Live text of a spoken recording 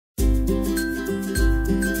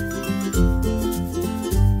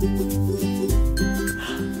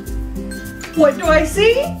What do I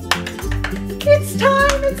see? It's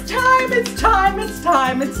time, it's time, it's time, it's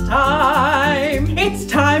time, it's time. It's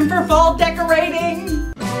time for fall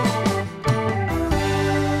decorating.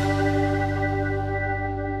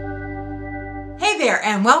 Hey there,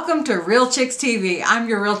 and welcome to Real Chicks TV. I'm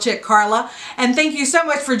your Real Chick Carla, and thank you so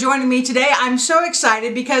much for joining me today. I'm so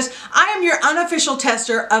excited because I am your unofficial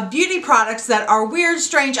tester of beauty products that are weird,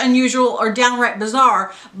 strange, unusual, or downright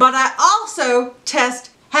bizarre, but I also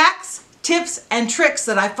test hacks, tips, and tricks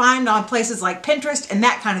that I find on places like Pinterest and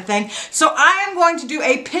that kind of thing. So I am going to do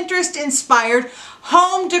a Pinterest-inspired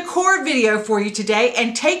home decor video for you today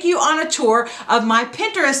and take you on a tour of my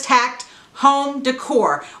Pinterest-hacked home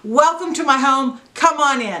decor. Welcome to my home. Come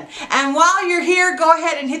on in. And while you're here, go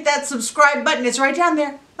ahead and hit that subscribe button. It's right down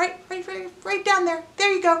there. Right down there.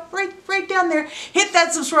 There you go. Right down there. Hit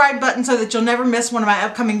that subscribe button so that you'll never miss one of my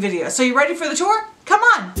upcoming videos. So you ready for the tour? Come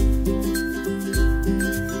on.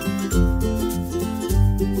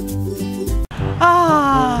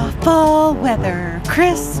 Ah, fall weather.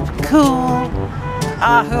 Crisp, cool.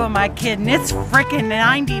 Ah, who am I kidding? It's freaking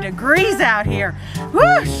 90 degrees out here.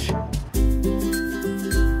 Whoosh!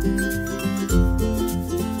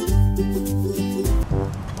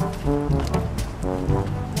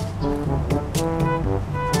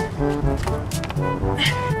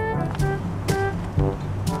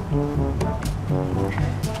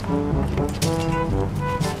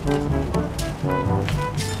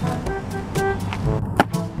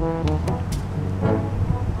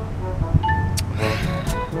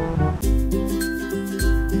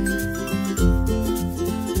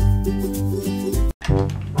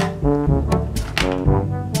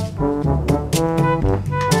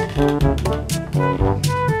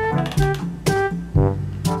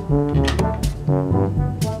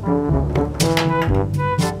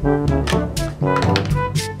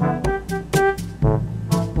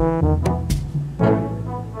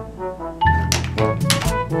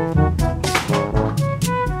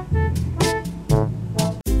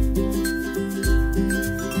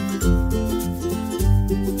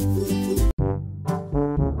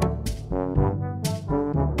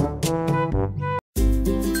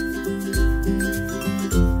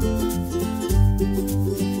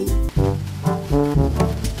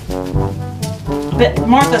 But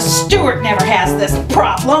Martha Stewart never has this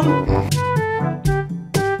problem.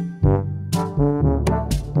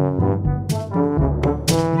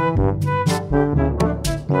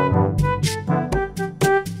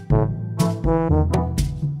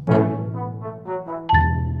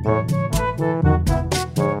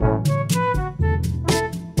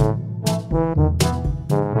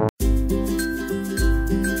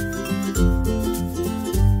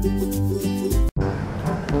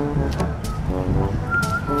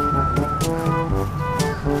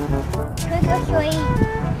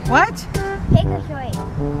 What?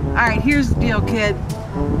 Alright, here's the deal, kid.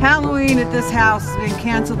 Halloween at this house has been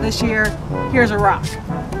canceled this year. Here's a rock.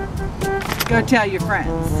 Go tell your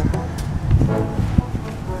friends.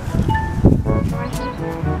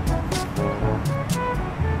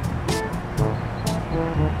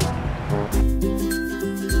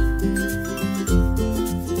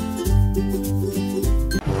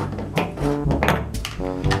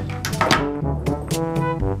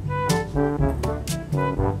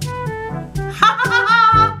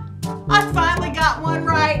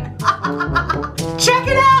 Check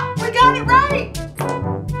it out! We got it right!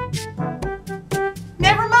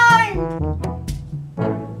 Never mind!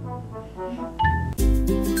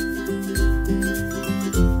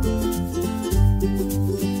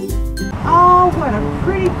 Oh, what a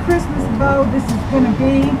pretty Christmas bow this is gonna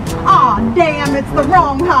be. Aw, damn, it's the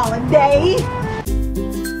wrong holiday!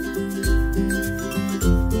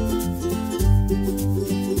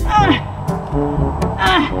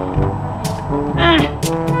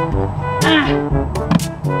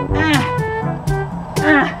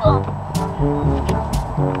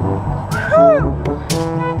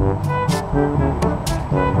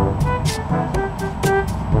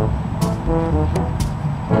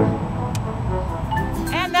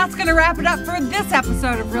 And that's going to wrap it up for this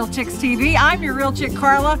episode of Real Chicks TV. I'm your Real Chick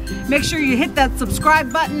Carla. Make sure you hit that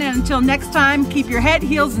subscribe button, and until next time, keep your head,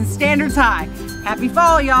 heels, and standards high. Happy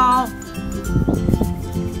fall, y'all!